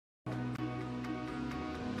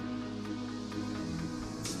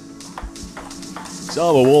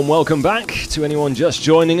So a warm welcome back to anyone just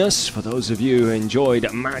joining us. For those of you who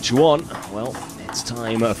enjoyed match 1, well, it's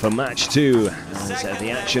time for match 2 as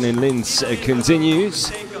the action in Linz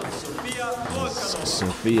continues.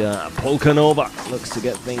 Sofia Polcanova looks to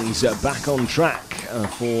get things back on track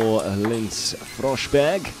for Linz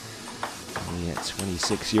Froschberg. The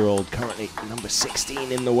 26-year-old currently number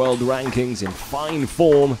 16 in the world rankings, in fine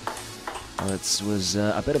form. It was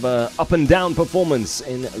a bit of a up and down performance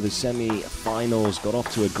in the semi-finals. Got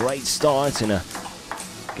off to a great start in a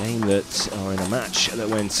game in a match that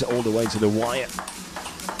went all the way to the wire.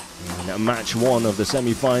 In match 1 of the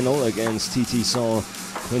semi-final against TT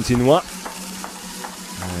Saint-Quentinois,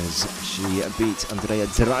 as she beat Andrea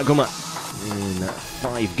Dragoma in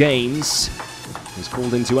 5 games. Was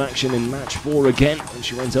called into action in match 4 again when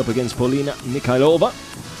she went up against Polina Mikhailova.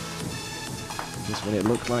 Just when it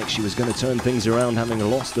looked like she was going to turn things around, having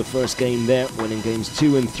lost the first game there, winning games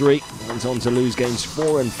 2 and 3, went on to lose games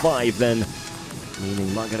 4 and 5 then,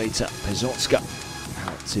 meaning Margareta Pezotska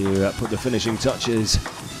had to put the finishing touches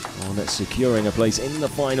on securing a place in the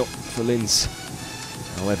final for Linz.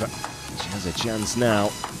 However, she has a chance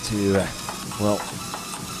now to, well,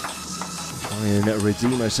 try and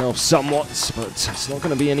redeem herself somewhat, but it's not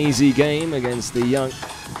going to be an easy game against the young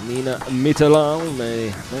Nina Mittelham,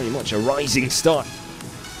 very much a rising star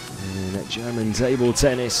in German table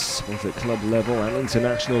tennis, both at club level and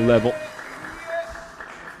international level.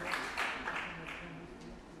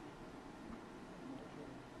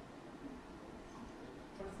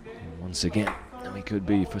 And once again, we could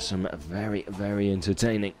be for some very, very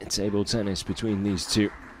entertaining table tennis between these two.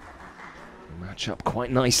 They match up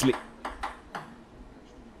quite nicely.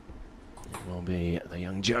 It will be the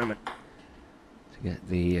young German to get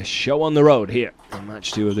the show on the road here in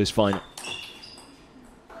match 2 of this final.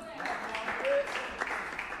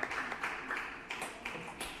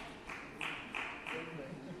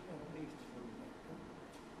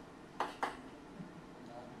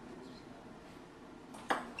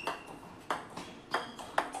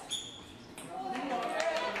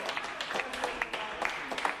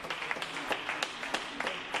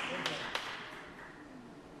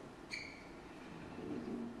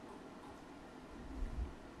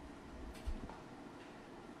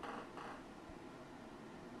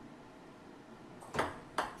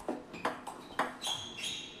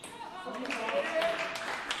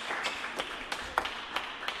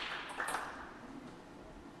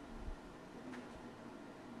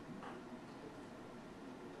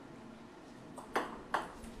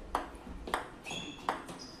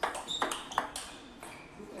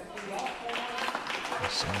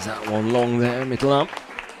 Sends that one long there, Mittelham.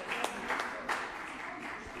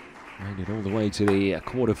 Made it all the way to the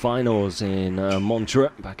quarterfinals in Montreux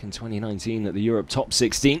back in 2019 at the Europe Top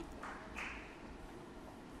 16.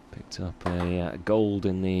 Picked up a gold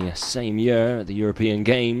in the same year at the European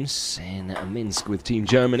Games in Minsk with Team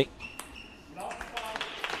Germany. I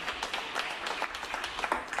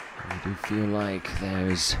do feel like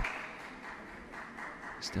there's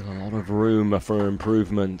still a lot of room for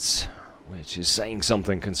improvement, which is saying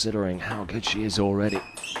something considering how good she is already.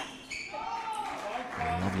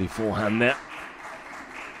 A lovely forehand there.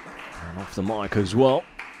 And off the mark as well.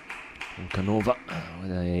 Polcanova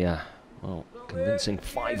with a well, convincing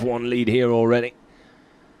 5-1 lead here already.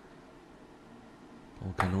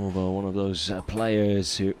 Polcanova, one of those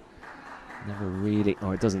players who never really,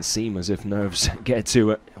 or it doesn't seem as if nerves get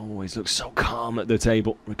to it. Always looks so calm at the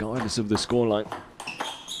table, regardless of the scoreline.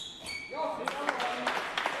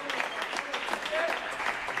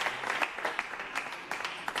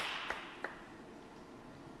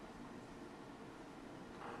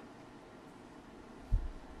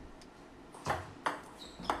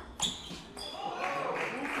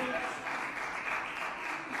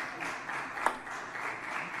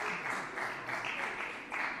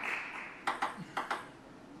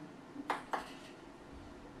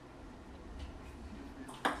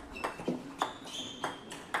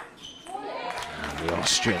 The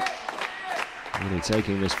Austrian really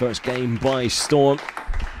taking this first game by storm.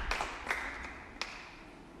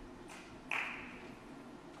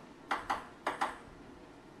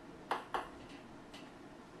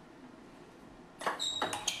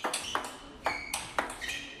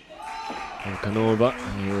 Polcanova,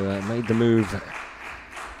 who made the move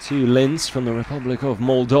to Linz from the Republic of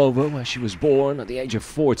Moldova, where she was born at the age of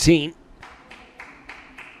 14.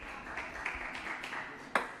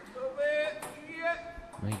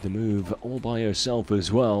 Made the move all by herself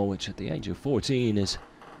as well, which at the age of 14 is,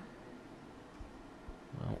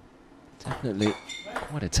 well, definitely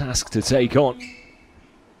quite a task to take on.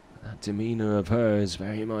 That demeanour of hers,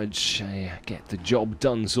 very much a get the job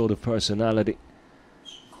done sort of personality.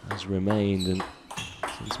 has remained, and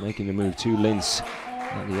since making the move to Linz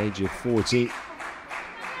at the age of 14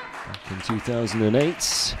 back in 2008,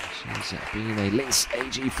 she's been a Linz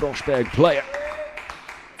AG Froschberg player,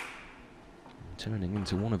 turning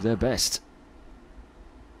into one of their best.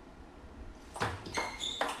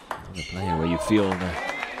 Another player where you feel there's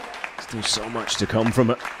still so much to come from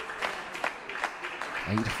it.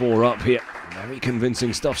 8-4 up here. Very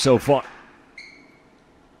convincing stuff so far.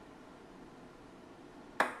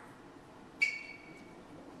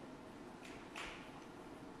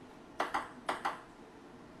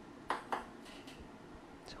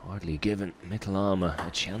 It's hardly given Mittelham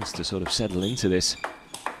a chance to sort of settle into this.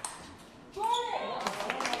 A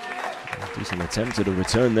decent attempt at a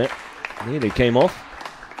return there. Nearly came off.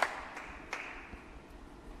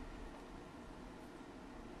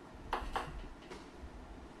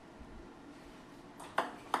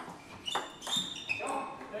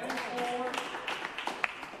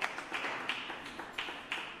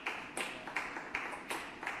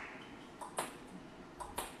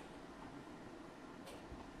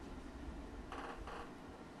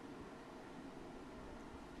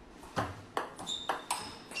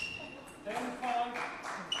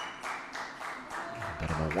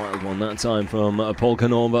 Wild one that time from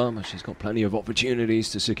Polcanova, but she's got plenty of opportunities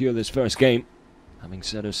to secure this first game, having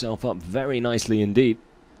set herself up very nicely indeed.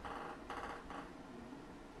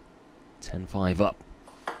 10-5 up.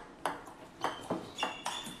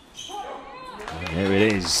 And there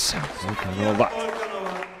it is. Polcanova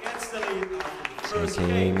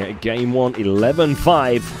taking game one,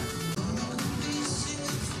 11-5.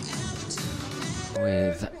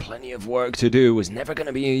 With plenty of work to do. It was never going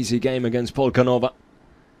to be an easy game against Polcanova.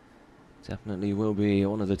 Definitely will be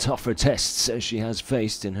one of the tougher tests as she has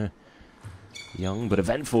faced in her young but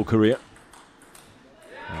eventful career.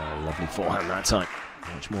 Oh, lovely forehand that time.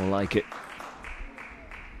 Much more like it.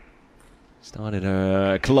 Started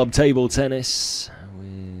her club table tennis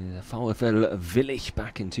with VfL Willich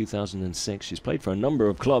back in 2006. She's played for a number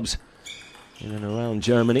of clubs in and around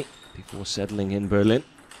Germany before settling in Berlin.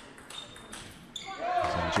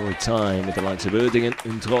 She's enjoyed time with the likes of Uerdingen,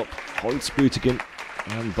 Untrop, Holzbütingen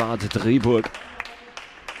and Bad Driburg.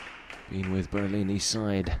 Been with Berlin East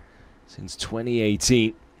Side since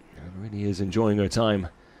 2018 and really is enjoying her time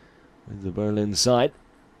with the Berlin side.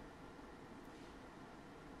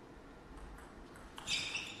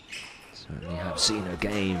 Certainly have seen her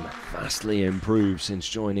game vastly improve since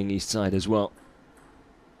joining East Side as well.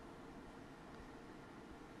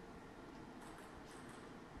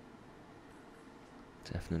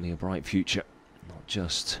 Definitely a bright future, not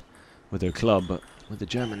just with her club, but with the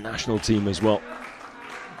German national team as well.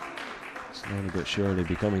 Slowly but surely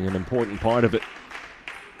becoming an important part of it.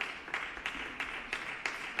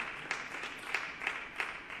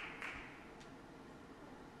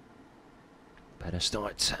 Better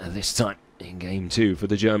start this time in game two for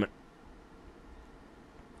the German.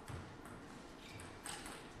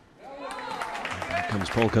 And here comes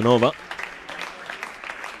Polcanova.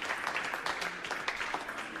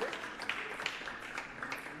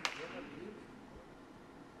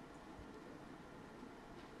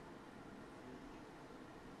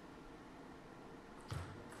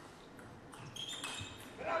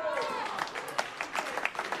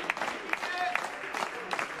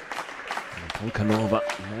 Polcanova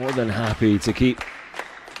more than happy to keep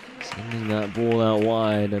sending that ball out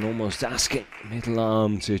wide and almost asking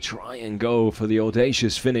Mittelham to try and go for the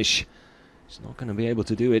audacious finish. She's not going to be able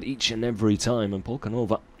to do it each and every time, and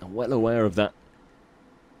Polcanova are well aware of that.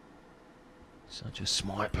 Such a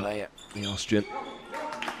smart player, the Austrian.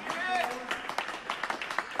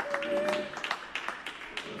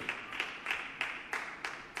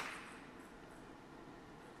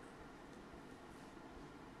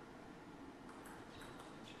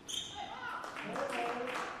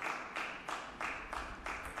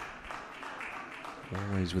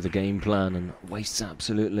 Always with a game plan and wastes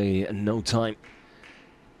absolutely no time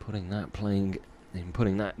putting that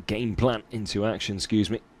game plan into action, excuse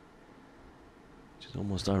me. Which is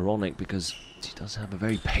almost ironic because she does have a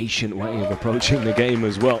very patient way of approaching the game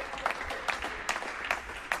as well.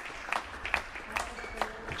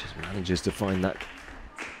 Just manages to find that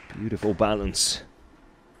beautiful balance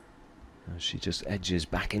as she just edges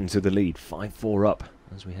back into the lead. 5-4 up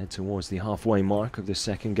as we head towards the halfway mark of this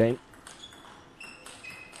second game.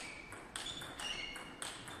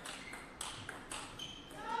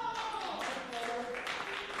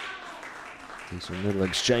 Decent little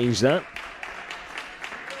exchange that.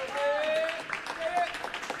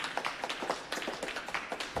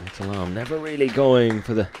 Mittelham never really going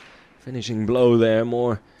for the finishing blow there,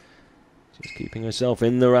 more Just keeping herself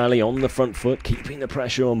in the rally on the front foot, keeping the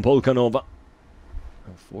pressure on Polcanova,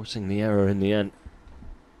 and forcing the error in the end.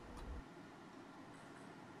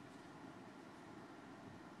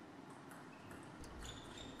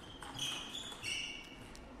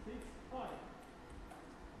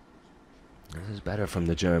 This is better from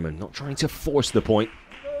the German, not trying to force the point.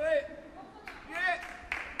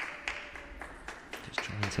 Just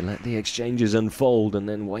trying to let the exchanges unfold and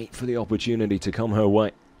then wait for the opportunity to come her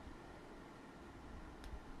way.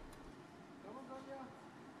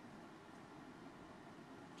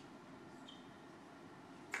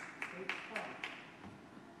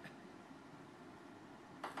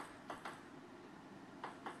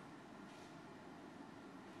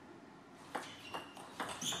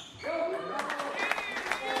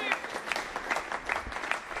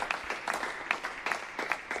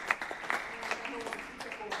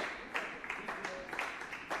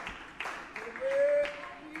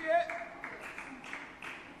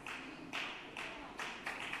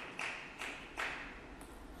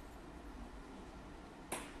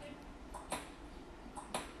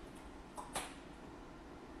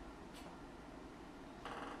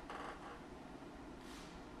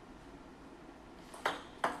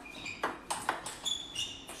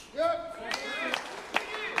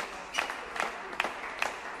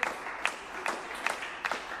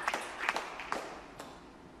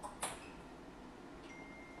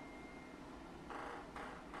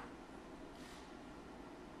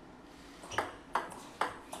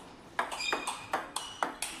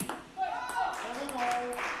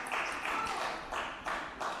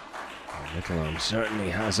 Mittelham certainly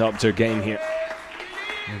has upped her game here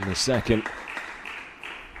in the second.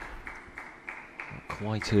 Not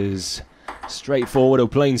quite as straightforward or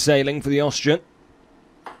plain sailing for the Austrian.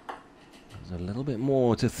 There's a little bit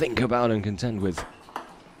more to think about and contend with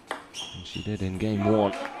than she did in game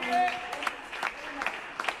one.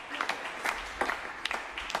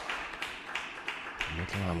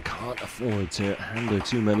 Mittelham can't afford to hand her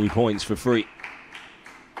too many points for free,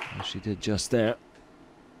 as she did just there.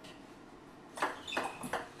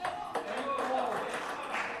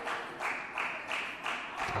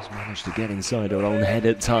 Managed to get inside her own head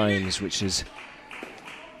at times, which is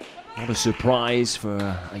not a surprise for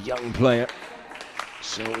a young player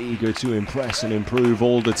so eager to impress and improve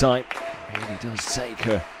all the time. It really does take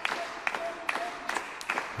her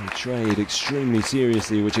trade extremely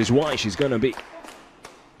seriously, which is why she's going to be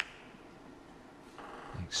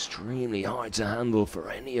extremely hard to handle for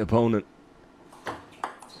any opponent.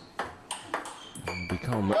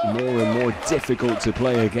 Become more and more difficult to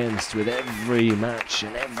play against with every match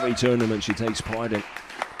and every tournament she takes part in.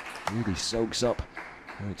 Really soaks up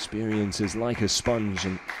her experiences like a sponge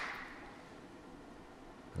and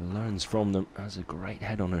learns from them. Has a great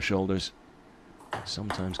head on her shoulders.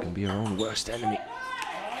 Sometimes can be her own worst enemy.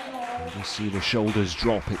 You just see the shoulders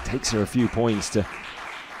drop. It takes her a few points to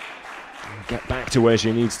get back to where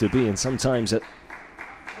she needs to be, and sometimes at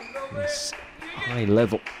this high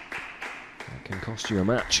level that can cost you a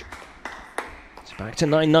match. It's back to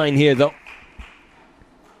 9-9 here though.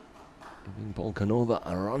 Giving Polcanova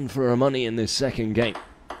a run for her money in this second game.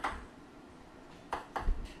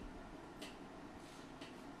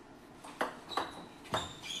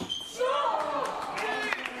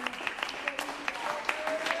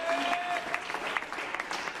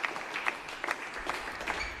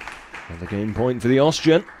 Another game point for the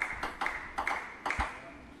Austrian.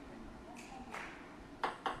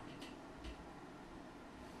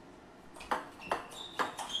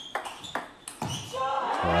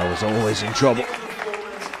 I was always in trouble.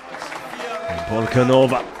 And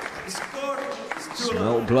Polcanova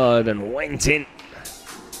smelled blood and went in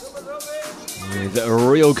with a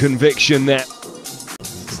real conviction there.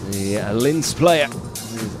 It's the Linz player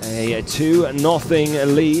with a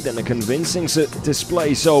 2-0 lead and a convincing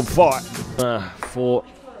display so far for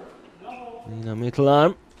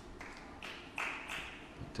Mittelham.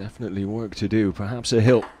 Definitely work to do, perhaps a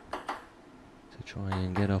hill to try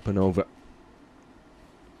and get up and over.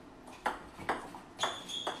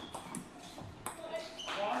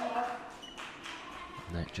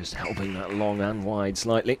 Net just helping that long and wide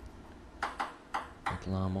slightly.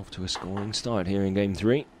 Mittelham off to a scoring start here in game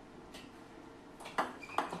 3.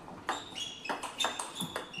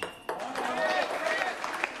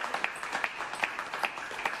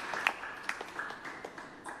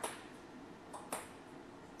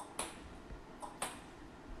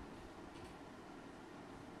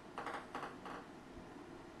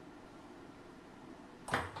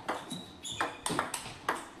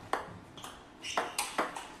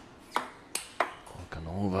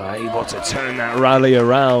 Able to turn that rally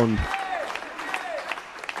around.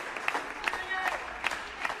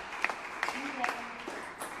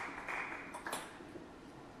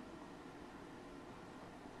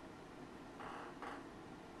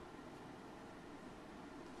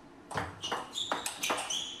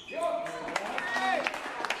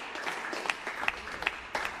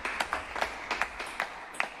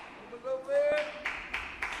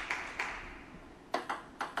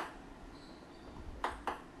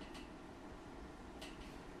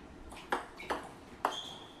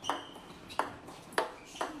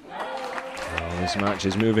 This match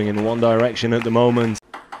is moving in one direction at the moment.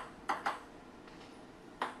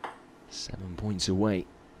 7 points away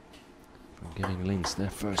from giving Linz their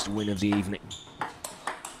first win of the evening.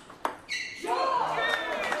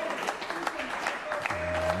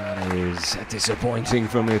 That is disappointing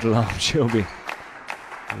for Mittelham. She'll be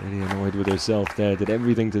really annoyed with herself there. Did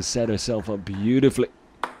everything to set herself up beautifully.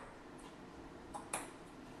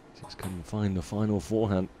 Just couldn't find the final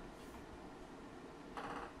forehand.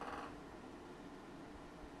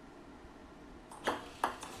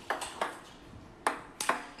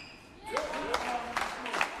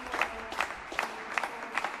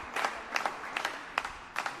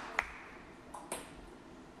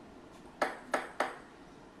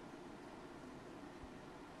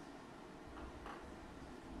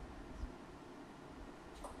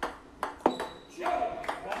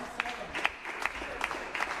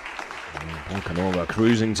 Polcanova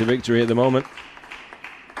cruising to victory at the moment.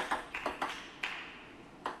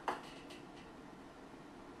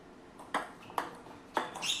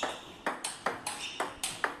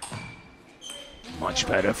 Much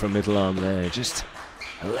better from Mittelham there, just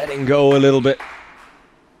letting go a little bit.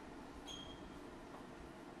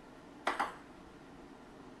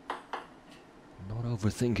 Not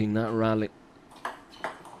overthinking that rally.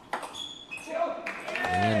 The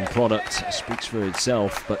end product speaks for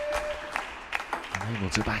itself, but unable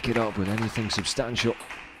to back it up with anything substantial.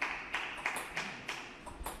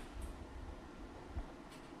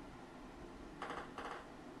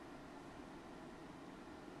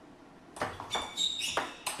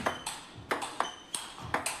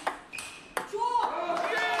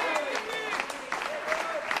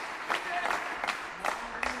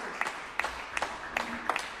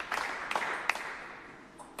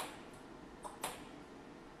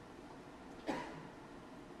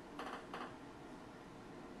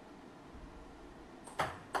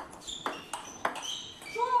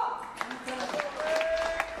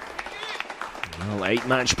 Well, 8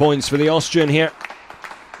 match points for the Austrian here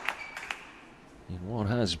in what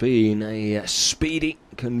has been a speedy,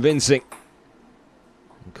 convincing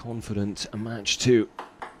and confident match 2.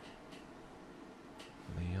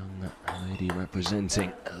 The young lady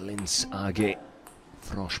representing Linz AG,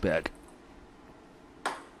 Froschberg.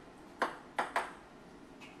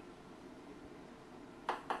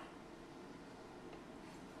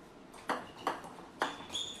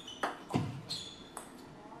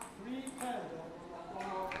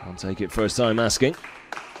 Can't take it first time asking.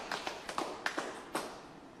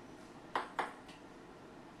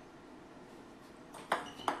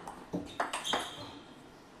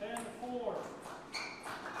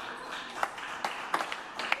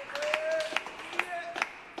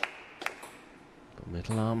 But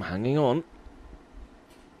Mittelham hanging on.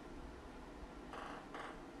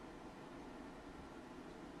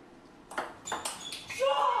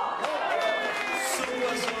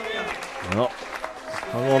 Well,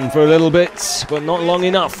 hung on for a little bit, but not long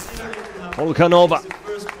enough. Polcanova,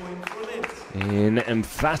 in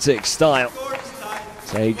emphatic style,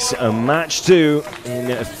 takes a match 2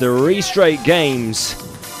 in 3 straight games.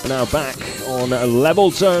 Now back on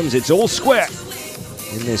level terms. It's all square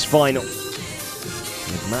in this final,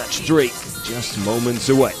 with match 3 just moments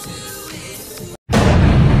away.